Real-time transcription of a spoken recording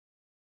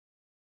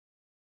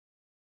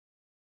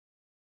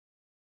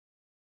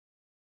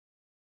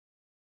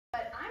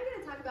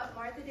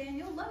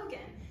Daniell Logan.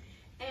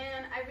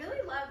 And I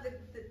really love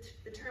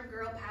the term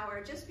girl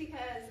power just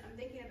because I'm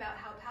thinking about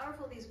how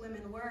powerful these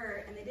women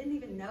were, and they didn't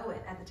even know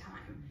it at the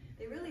time.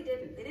 They really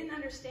didn't. They didn't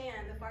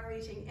understand the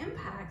far-reaching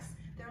impacts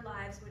their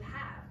lives would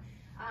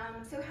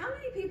have. So how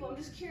many people, I'm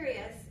just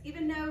curious,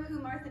 even know who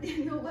Martha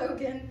Daniell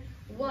Logan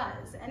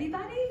was?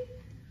 Anybody?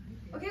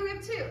 Okay, we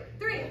have 2,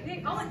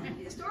 3. All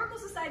historical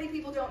society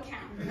people don't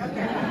count.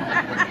 Okay.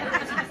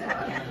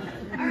 Okay.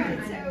 All right,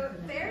 so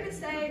fair to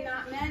say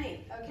not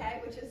many,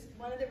 okay, which is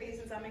one of the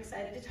reasons I'm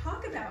excited to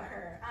talk about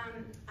her.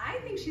 I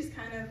think she's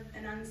kind of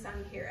an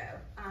unsung hero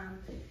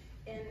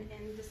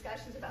in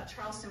discussions about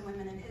Charleston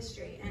women in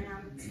history, and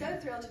I'm so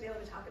thrilled to be able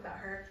to talk about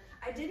her.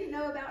 I didn't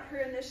know about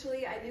her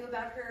initially. I knew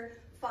about her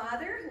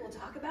father, who we'll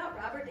talk about,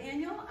 Robert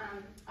Daniell,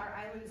 our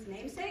island's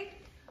namesake.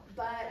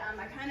 But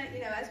I kind of,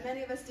 as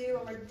many of us do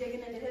when we're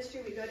digging into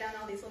history, we go down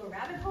all these little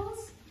rabbit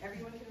holes.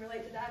 Everyone can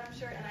relate to that, I'm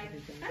sure. And I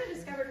kind of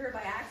discovered her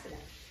by accident.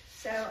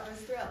 So I was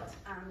thrilled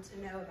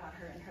to know about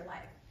her and her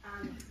life.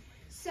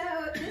 So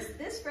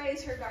this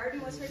phrase, her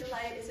garden was her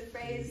delight, is a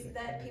phrase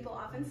that people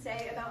often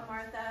say about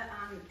Martha.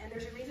 And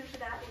there's a reason for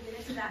that. We'll get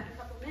into that in a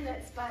couple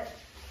minutes. But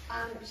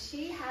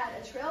she had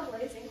a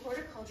trailblazing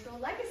horticultural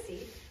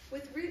legacy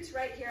with roots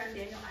right here on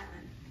Daniell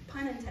Island.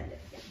 Pun intended.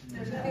 Yeah.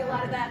 There's going to be a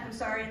lot of that. I'm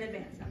sorry in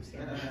advance. I'm just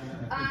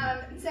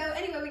kidding. So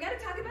anyway, we got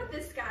to talk about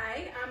this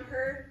guy.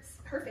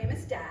 Her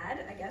famous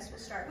dad. I guess we'll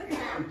start with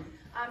him.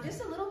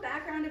 Just a little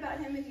background about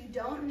him if you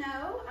don't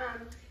know.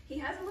 He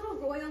has a little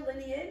royal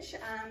lineage.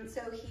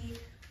 So he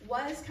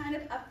was kind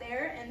of up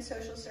there in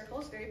social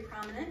circles, very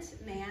prominent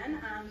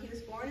man. He was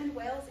born in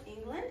Wales,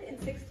 England in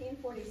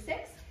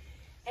 1646,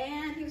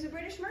 and he was a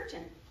British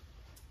merchant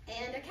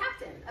and a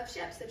captain of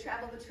ships that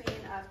traveled between,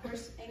 of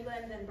course,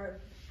 England and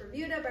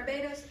Bermuda,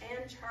 Barbados,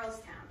 and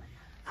Charlestown.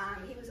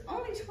 He was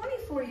only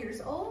 24 years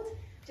old,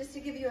 just to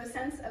give you a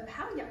sense of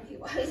how young he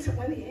was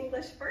when the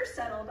English first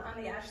settled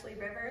on the Ashley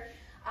River.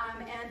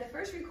 And the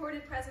first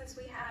recorded presence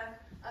we have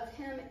of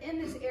him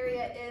in this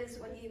area is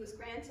when he was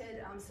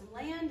granted some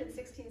land in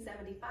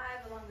 1675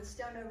 along the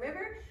Stono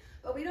River,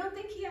 but we don't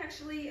think he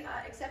actually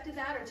accepted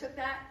that or took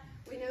that.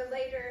 We know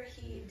later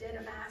he did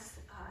amass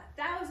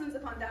thousands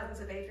upon thousands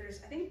of acres.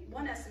 I think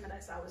one estimate I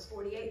saw was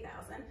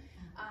 48,000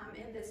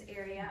 in this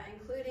area,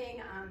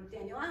 including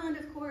Daniell Island,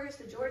 of course,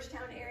 the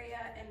Georgetown area,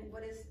 and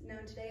what is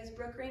known today as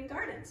Brook Green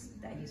Gardens.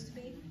 That used to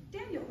be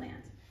Daniell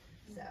land.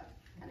 So,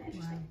 kind of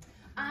interesting.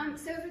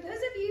 So for those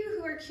of you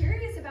who are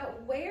curious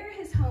about where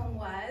his home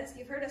was,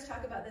 you've heard us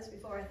talk about this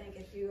before, I think,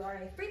 if you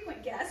are a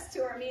frequent guest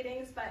to our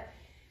meetings, but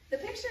the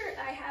picture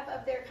I have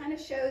up there kind of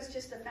shows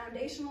just the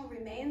foundational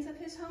remains of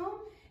his home.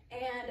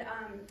 And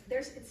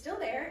it's still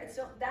there. It's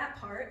still, that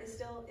part is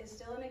still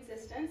in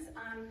existence.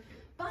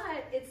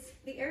 But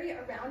the area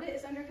around it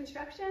is under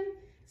construction.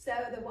 So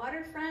the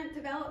waterfront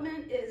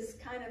development is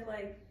kind of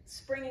like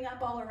springing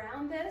up all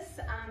around this.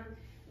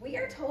 We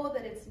are told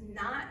that it's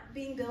not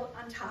being built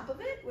on top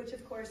of it, which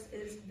of course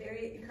is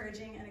very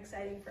encouraging and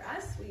exciting for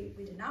us. We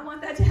did not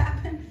want that to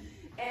happen.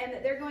 And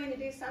that they're going to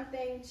do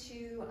something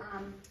to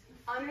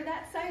honor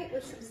that site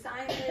with some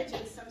signage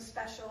and some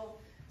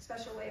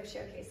special way of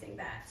showcasing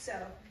that. So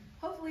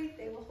hopefully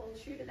they will hold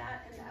true to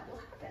that and that will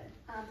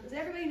happen. Does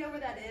everybody know where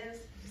that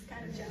is? Just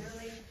kind of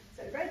generally.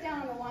 So right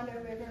down on the Wando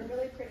River,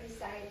 really pretty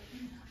site.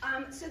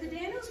 So the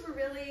Daniells were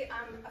really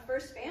a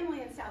first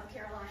family in South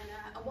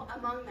Carolina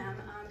among them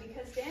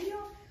because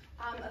Daniell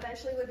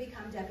eventually would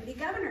become deputy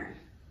governor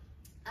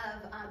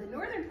of the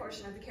northern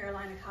portion of the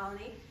Carolina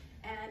colony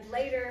and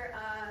later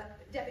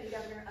deputy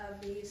governor of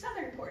the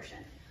southern portion.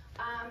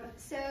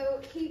 So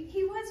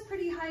he was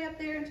pretty high up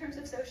there in terms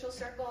of social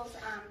circles.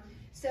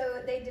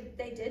 So they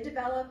did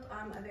develop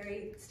a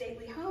very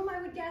stately home, I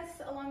would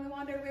guess, along the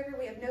Wando River.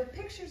 We have no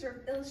pictures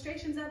or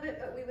illustrations of it,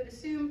 but we would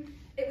assume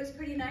it was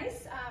pretty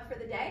nice for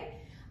the day.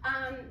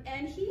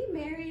 And he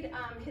married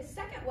his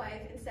second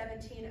wife in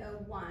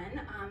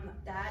 1701.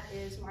 That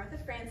is Martha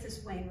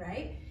Frances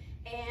Wainwright.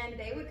 And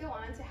they would go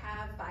on to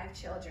have 5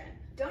 children.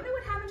 Don't know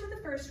what happened to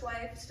the first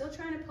wife. Still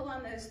trying to pull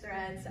on those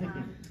threads.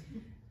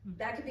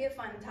 That could be a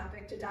fun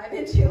topic to dive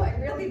into. I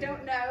really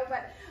don't know,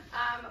 but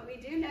we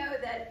do know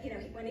that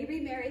when he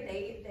remarried,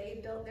 they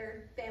built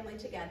their family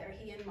together,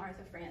 he and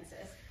Martha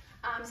Frances.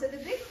 So the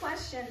big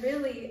question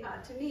really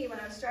to me when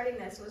I was starting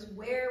this was,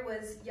 where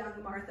was young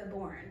Martha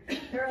born?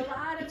 There are a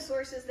lot of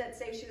sources that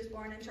say she was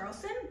born in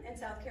Charleston in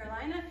South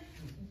Carolina,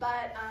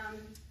 but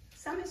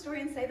some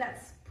historians say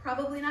that's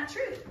probably not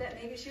true,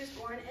 that maybe she was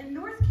born in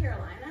North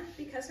Carolina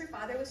because her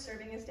father was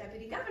serving as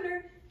deputy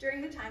governor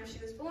during the time she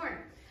was born.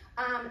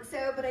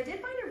 But I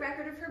did find a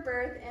record of her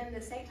birth in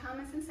the St.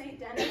 Thomas and St.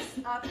 Denis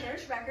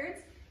parish records.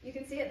 You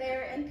can see it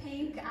there in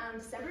pink,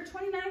 December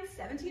 29th,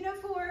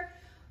 1704.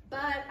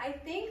 But I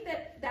think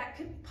that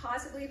could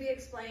possibly be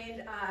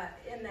explained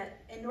in that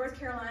in North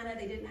Carolina,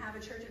 they didn't have a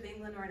Church of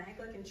England or an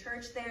Anglican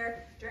church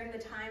there during the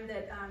time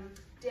that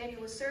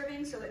Daniell was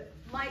serving. So it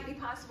might be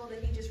possible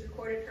that he just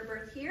recorded her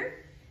birth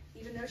here,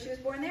 even though she was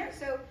born there.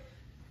 So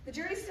the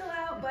jury's still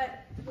out,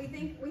 but we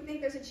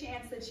think there's a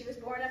chance that she was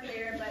born up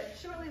there. But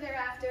shortly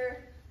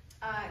thereafter,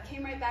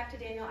 came right back to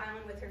Daniell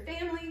Island with her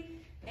family.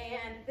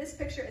 And this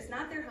picture is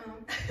not their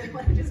home. I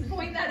want to just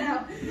point that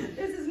out.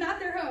 This is not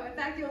their home. In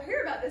fact, you'll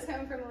hear about this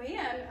home from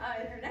Leanne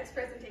in her next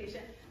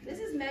presentation. This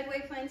is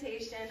Medway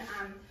Plantation,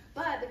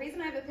 but the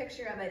reason I have a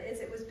picture of it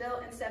is it was built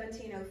in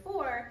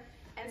 1704,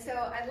 and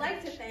so I'd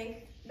like to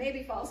think,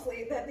 maybe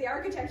falsely, that the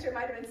architecture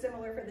might have been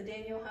similar for the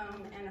Daniell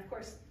home, and of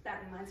course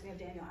that reminds me of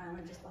Daniell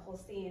Island, just the whole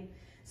scene.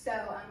 So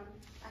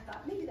I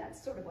thought maybe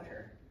that's sort of what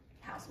her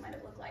house might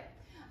have looked like.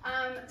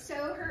 So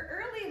her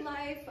early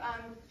life,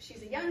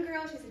 she's a young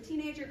girl, she's a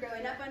teenager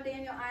growing up on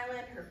Daniell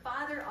Island. Her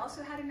father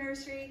also had a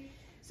nursery,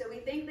 so we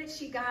think that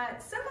she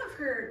got some of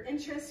her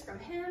interests from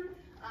him.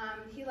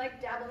 He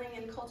liked dabbling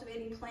in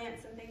cultivating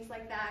plants and things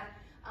like that.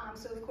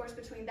 So of course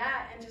between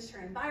that and just her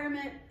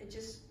environment, it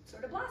just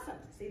sort of blossomed.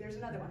 See, there's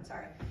another one,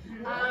 sorry.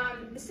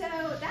 So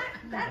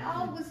that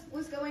all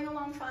was going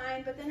along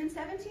fine, but then in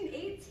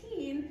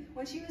 1718,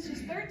 when she was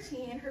just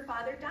 13, her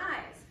father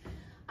dies.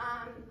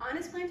 On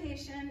his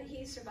plantation,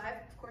 he survived,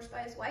 of course, by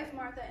his wife,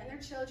 Martha, and their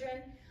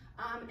children.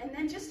 And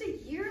then just a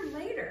year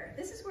later,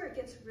 this is where it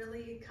gets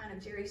really kind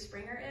of Jerry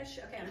Springer-ish.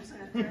 Okay, I'm just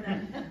going to throw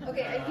that.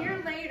 Okay, a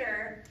year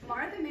later,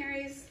 Martha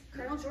marries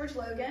Colonel George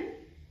Logan.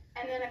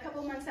 And then a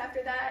couple months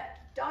after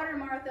that, daughter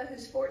Martha,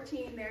 who's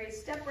 14, marries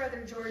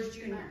stepbrother George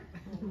Jr.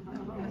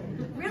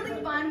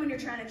 Really fun when you're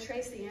trying to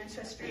trace the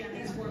ancestry on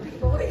these four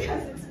people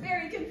because it's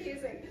very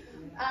confusing.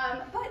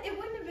 But it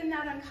wouldn't have been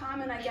that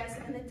uncommon, I guess,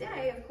 in the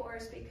day, of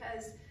course,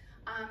 because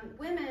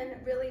women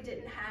really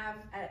didn't have,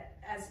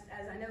 as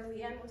I know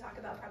Leanne will talk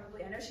about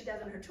probably, I know she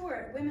does on her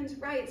tour, women's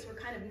rights were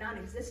kind of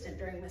non-existent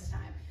during this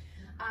time.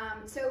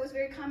 So it was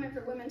very common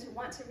for women to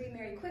want to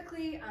remarry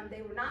quickly.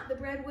 They were not the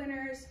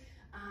breadwinners.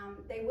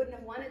 They wouldn't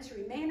have wanted to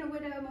remain a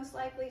widow, most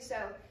likely.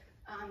 So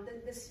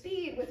the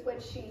speed with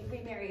which she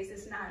remarries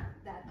is not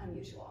that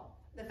unusual.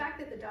 The fact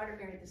that the daughter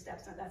married the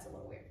stepson, that's a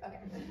little weird. Okay.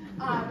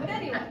 But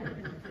anyway.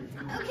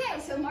 Okay,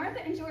 so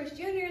Martha and George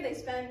Jr., they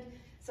spend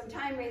some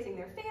time raising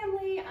their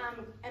family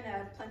in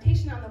a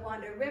plantation on the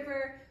Wando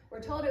River.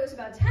 We're told it was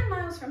about 10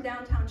 miles from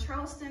downtown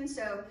Charleston,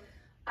 so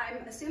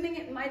I'm assuming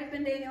it might have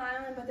been Daniell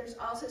Island, but there's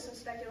also some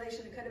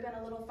speculation it could have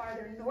been a little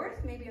farther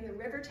north, maybe in the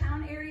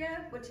Rivertown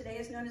area, what today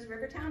is known as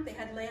Rivertown. They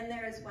had land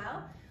there as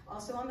well,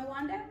 also on the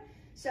Wando.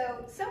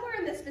 So somewhere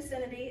in this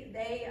vicinity,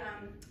 they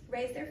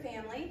raised their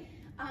family.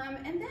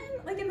 And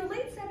then, like in the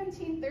late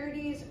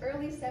 1730s,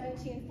 early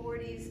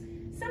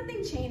 1740s,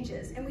 something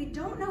changes, and we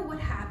don't know what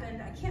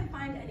happened. I can't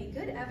find any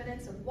good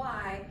evidence of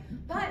why,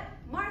 but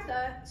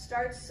Martha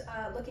starts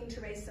looking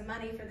to raise some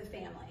money for the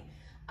family.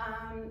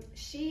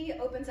 She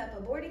opens up a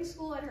boarding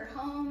school at her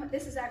home.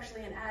 This is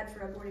actually an ad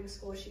for a boarding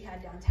school she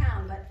had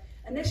downtown, but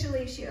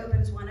initially she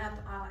opens one up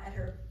at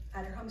her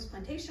home's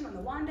plantation on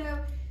the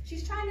Wando.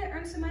 She's trying to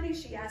earn some money.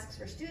 She asks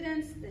for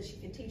students that she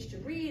can teach to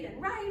read and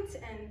write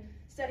and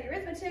study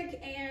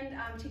arithmetic and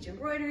teach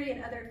embroidery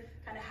and other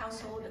kind of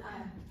household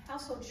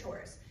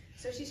chores.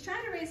 So she's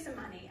trying to raise some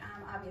money,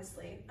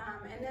 obviously.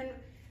 And then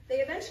they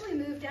eventually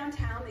move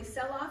downtown. They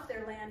sell off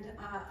their land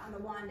on the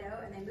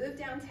Wando and they move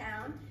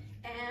downtown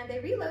and they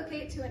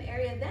relocate to an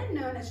area then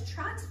known as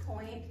Trotts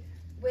Point,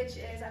 which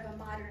is, I have a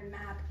modern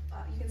map.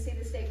 You can see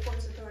the State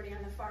Forest Authority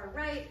on the far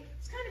right.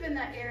 It's kind of in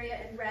that area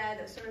in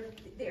red, sort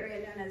of the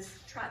area known as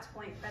Trotts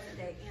Point,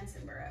 present-day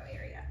Ansonboro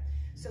area.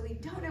 So we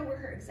don't know where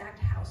her exact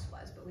house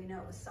was, but we know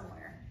it was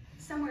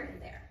somewhere in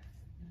there.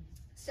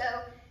 So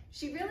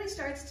she really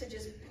starts to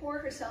just pour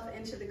herself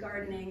into the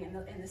gardening in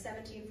the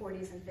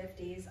 1740s and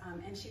 50s,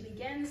 and she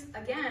begins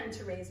again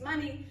to raise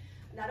money.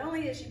 Not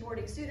only is she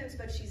boarding students,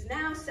 but she's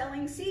now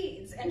selling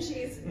seeds, and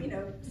she's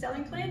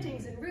selling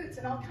plantings and roots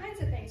and all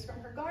kinds of things from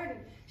her garden.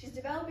 She's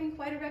developing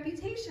quite a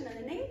reputation and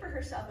a name for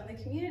herself in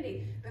the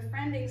community,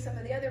 befriending some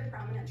of the other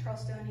prominent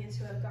Charlestonians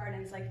who have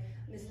gardens like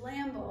Miss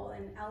Lamble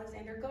and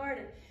Alexander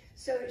Garden.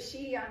 So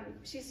she's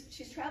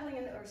traveling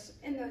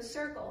in those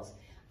circles,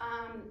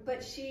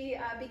 but she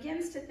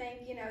begins to think,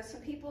 some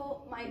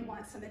people might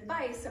want some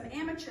advice, some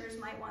amateurs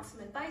might want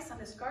some advice on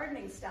this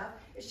gardening stuff.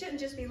 It shouldn't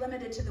just be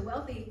limited to the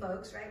wealthy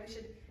folks, right? We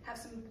should have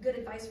some good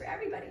advice for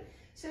everybody.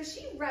 So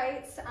she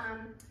writes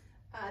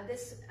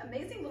this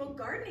amazing little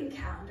gardening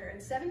calendar in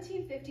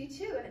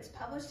 1752, and it's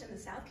published in the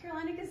South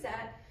Carolina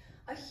Gazette.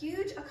 A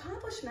huge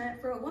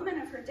accomplishment for a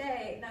woman of her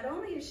day. Not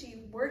only is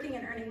she working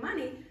and earning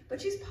money, but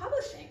she's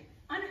publishing.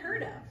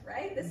 Unheard of,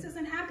 right? This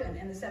doesn't happen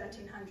in the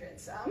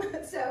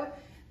 1700s. So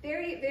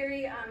very,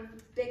 very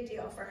big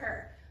deal for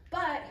her.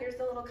 But here's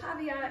the little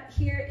caveat.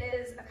 Here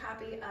is a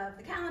copy of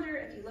the calendar.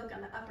 If you look on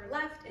the upper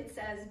left, it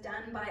says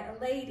done by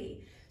a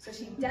lady. So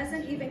she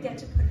doesn't even get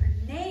to put her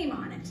name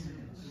on it.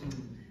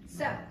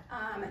 So,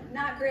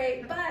 not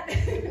great, but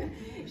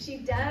she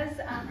does,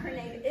 her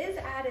name is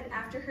added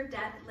after her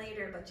death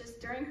later, but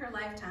just during her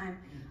lifetime,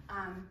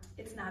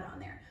 it's not on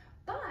there.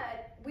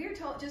 But we're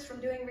told, just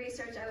from doing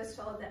research, I was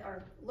told that,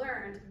 or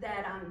learned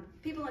that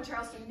people in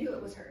Charleston knew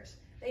it was hers.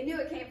 They knew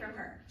it came from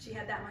her. She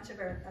had that much of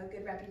a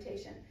good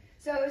reputation.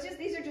 So it was just,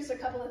 these are just a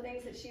couple of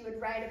things that she would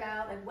write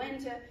about, like what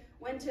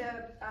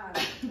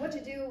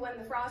to do when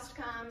the frost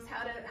comes,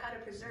 how to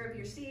preserve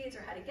your seeds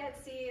or how to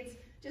get seeds,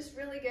 just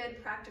really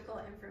good practical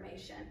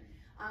information.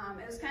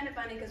 It was kind of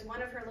funny because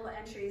one of her little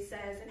entries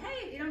says, and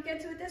hey, if you don't get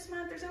to it this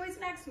month, there's always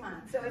next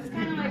month. So it's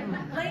kind of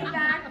like laid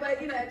back, but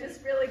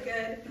just really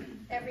good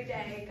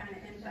everyday kind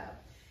of info.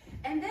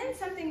 And then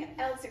something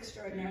else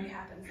extraordinary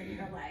happens in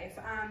her life.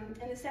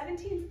 In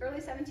the early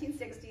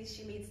 1760s,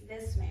 she meets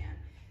this man.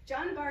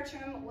 John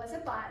Bartram was a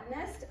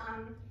botanist.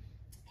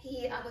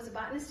 He was a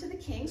botanist to the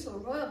king, so a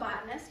royal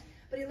botanist,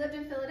 but he lived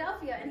in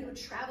Philadelphia, and he would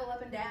travel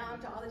up and down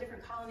to all the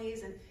different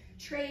colonies and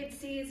trade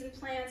seeds and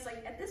plants.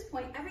 Like at this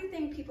point,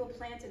 everything people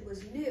planted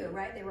was new,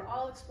 right? They were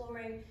all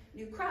exploring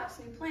new crops,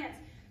 new plants.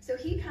 So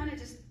he kind of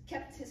just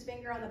kept his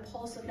finger on the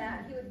pulse of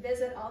that. He would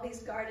visit all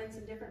these gardens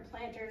and different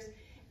planters.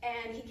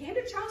 And he came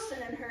to Charleston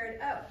and heard,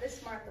 oh,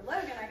 this Martha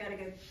Logan, I gotta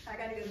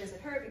go visit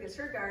her because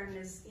her garden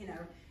is,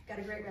 got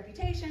a great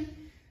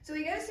reputation. So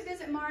he goes to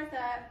visit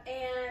Martha,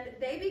 and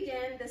they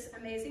begin this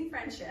amazing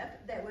friendship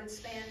that would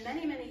span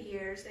many, many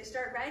years. They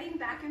start writing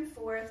back and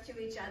forth to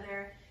each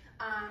other.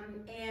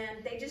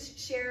 And they just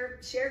share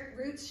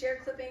roots, share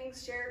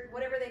clippings, share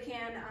whatever they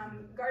can,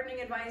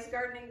 gardening advice,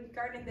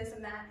 gardening this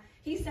and that.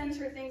 He sends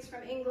her things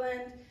from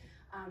England.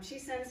 She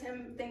sends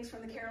him things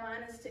from the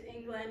Carolinas to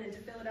England and to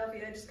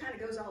Philadelphia. It just kind of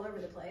goes all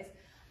over the place.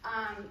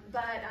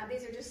 But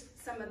these are just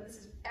this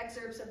is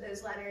excerpts of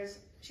those letters.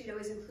 She'd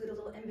always include a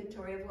little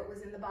inventory of what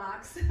was in the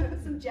box.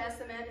 Some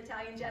jessamine,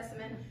 Italian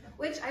jessamine,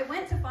 which I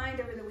went to find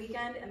over the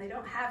weekend, and they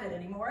don't have it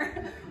anymore.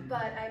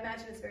 But I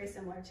imagine it's very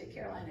similar to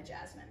Carolina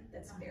jasmine.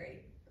 That's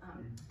very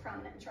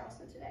prominent in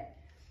Charleston today.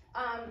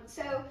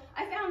 So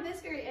I found this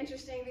very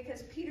interesting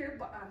because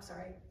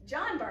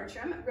John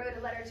Bartram wrote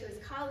a letter to his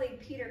colleague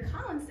Peter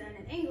Collinson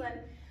in England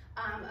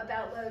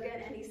about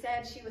Logan, and he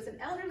said she was an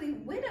elderly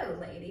widow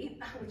lady,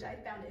 which I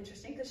found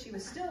interesting because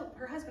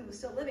her husband was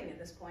still living at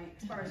this point,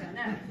 as far as I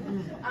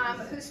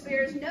know, who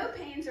spares no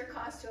pains or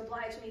cost to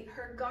oblige me.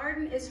 Her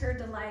garden is her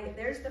delight.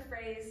 There's the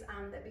phrase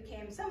that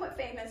became somewhat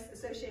famous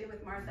associated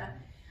with Martha.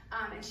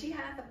 And she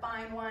hath a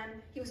fine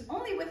one. He was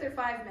only with her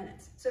 5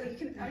 minutes. So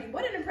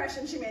what an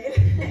impression she made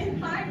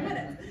in 5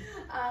 minutes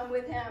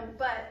with him.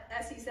 But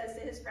as he says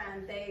to his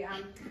friend, they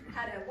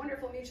had a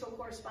wonderful mutual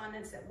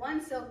correspondence that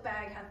one silk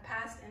bag hath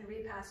passed and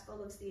repassed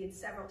full of seeds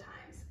several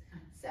times.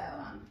 So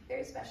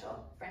very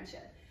special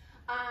friendship.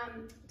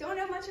 Don't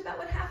know much about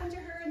what happened to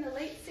her in the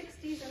late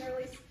 60s and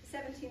early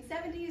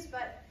 1770s,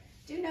 but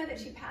do know that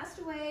she passed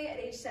away at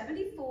age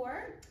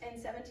 74 in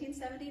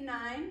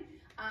 1779.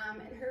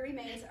 And her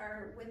remains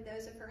are with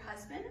those of her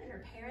husband and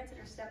her parents and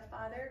her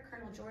stepfather,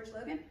 Colonel George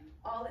Logan,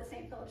 all at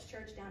St. Philip's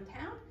Church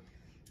downtown.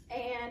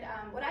 And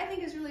what I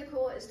think is really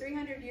cool is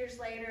 300 years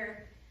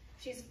later,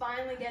 she's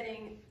finally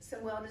getting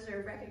some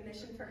well-deserved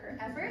recognition for her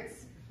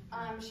efforts.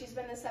 She's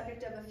been the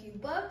subject of a few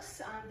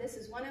books. This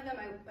is one of them.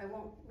 I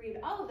won't read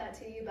all of that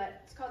to you,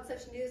 but it's called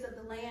Such News of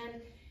the Land.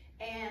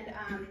 And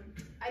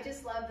I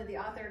just love that the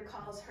author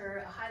calls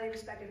her a highly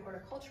respected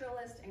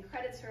horticulturalist and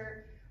credits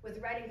her with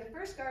writing the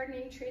first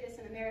gardening treatise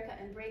in America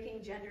and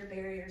breaking gender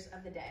barriers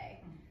of the day.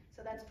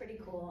 So that's pretty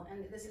cool.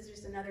 And this is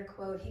just another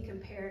quote. He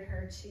compared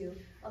her to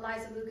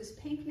Eliza Lucas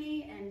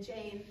Pinckney and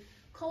Jane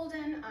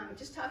Colden,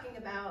 just talking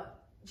about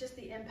just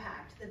the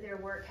impact that their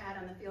work had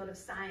on the field of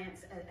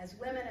science as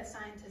women, as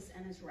scientists,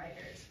 and as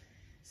writers.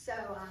 So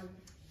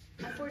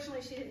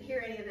unfortunately, she didn't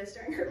hear any of this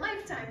during her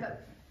lifetime,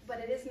 but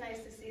it is nice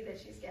to see that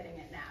she's getting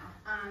it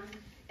now.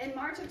 In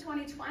March of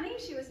 2020,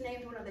 she was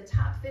named one of the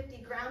top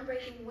 50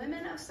 groundbreaking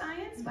women of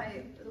science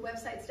by the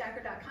website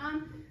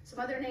stacker.com. Some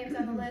other names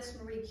on the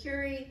list: Marie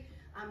Curie,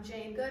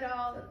 Jane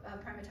Goodall, a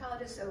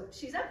primatologist. So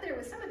she's up there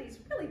with some of these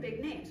really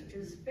big names, which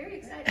is very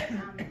exciting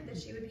that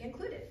she would be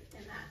included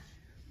in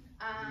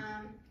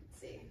that. Let's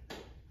see.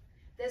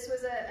 This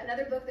was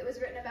another book that was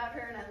written about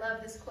her, and I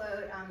love this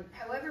quote.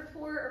 However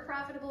poor or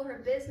profitable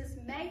her business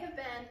may have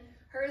been,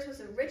 hers was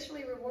a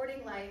richly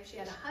rewarding life. She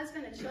had a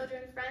husband and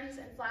children, friends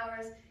and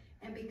flowers,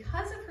 and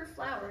because of her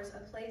flowers, a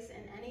place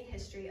in any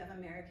history of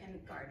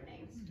American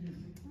gardening.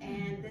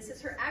 And this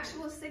is her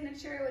actual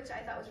signature, which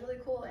I thought was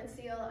really cool and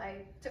seal. I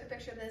took a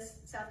picture of this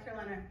South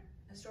Carolina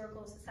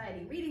Historical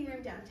Society reading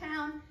room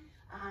downtown.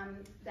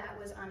 That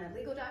was on a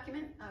legal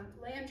document,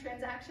 land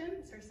transaction.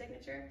 It's her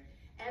signature.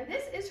 And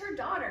this is her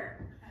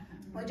daughter.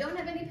 Well, I don't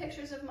have any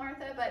pictures of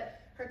Martha,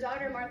 but her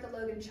daughter, Martha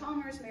Logan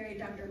Chalmers, married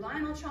Dr.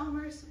 Lionel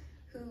Chalmers,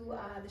 who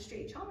the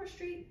street, Chalmers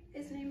Street,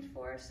 is named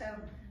for. So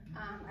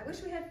I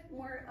wish we had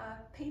more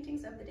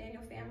paintings of the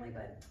Daniell family,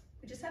 but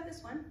we just have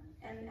this one,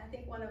 and I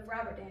think one of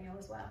Robert Daniell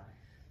as well.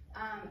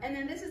 And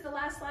then this is the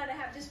last slide I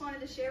have. Just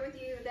wanted to share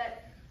with you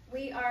that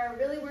we are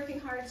really working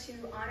hard to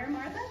honor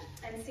Martha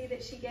and see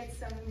that she gets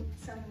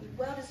some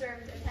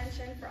well-deserved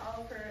attention for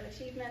all of her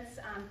achievements.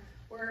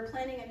 We're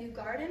planning a new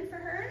garden for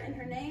her in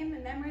her name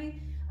and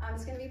memory.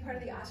 It's going to be part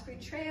of the Osprey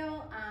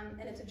Trail,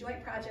 and it's a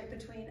joint project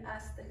between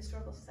us, the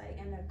Historical Society,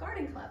 and the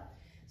Garden Club.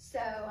 So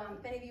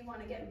if any of you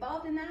want to get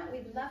involved in that,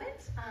 we'd love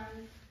it.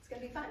 It's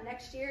going to be fun.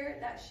 Next year,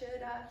 that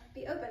should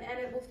be open, and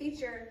it will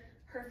feature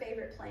her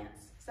favorite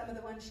plants, some of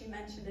the ones she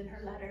mentioned in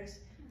her letters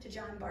to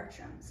John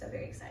Bartram. So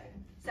very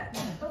exciting. So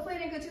hopefully I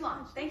didn't go too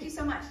long. Thank you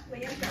so much.